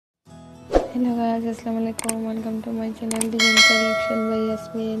Hello guys, Assalamualaikum. Welcome to my channel Design Collection by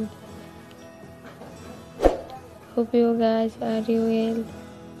Yasmin. Hope you guys are well.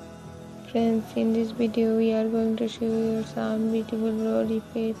 Friends, in this video we are going to show you some beautiful raw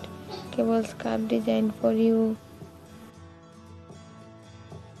repeat cable scarf design for you.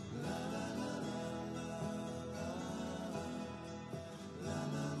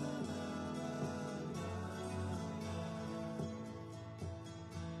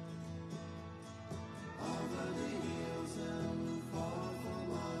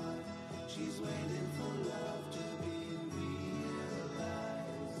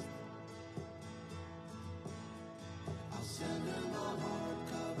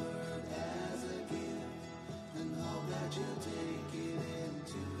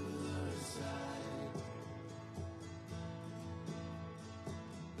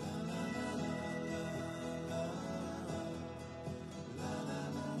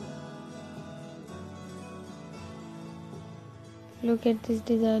 Look at this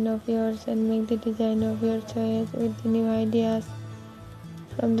design of yours and make the design of your choice with the new ideas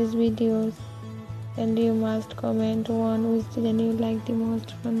from these videos. And you must comment on which design you like the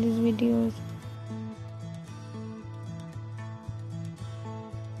most from these videos.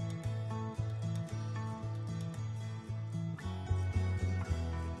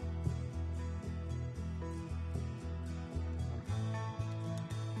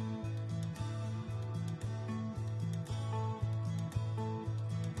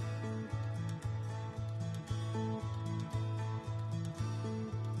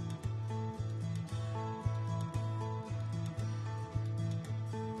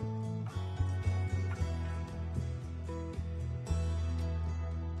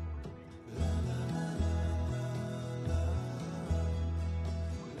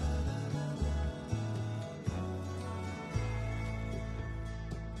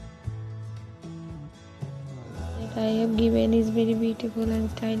 I have given is very beautiful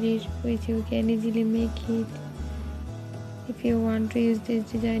and stylish, which you can easily make it. If you want to use this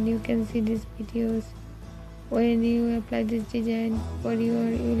design, you can see these videos. When you apply this design for you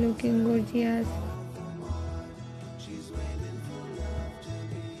looking gorgeous.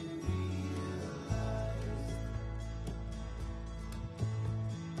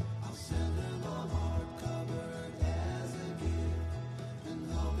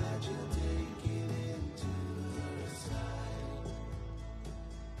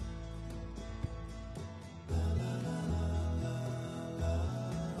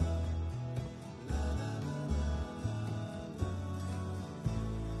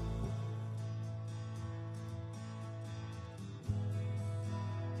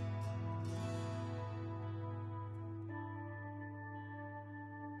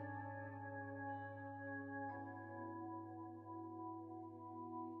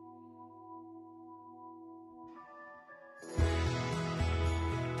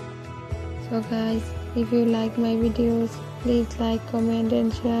 So guys, if you like my videos, please like, comment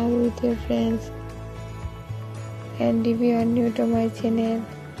and share with your friends. And if you are new to my channel,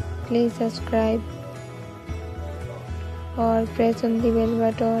 please subscribe or press on the bell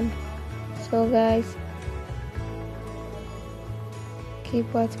button. So guys,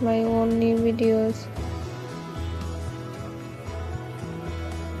 keep watching my own new videos.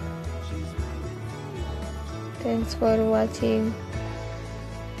 Thanks for watching.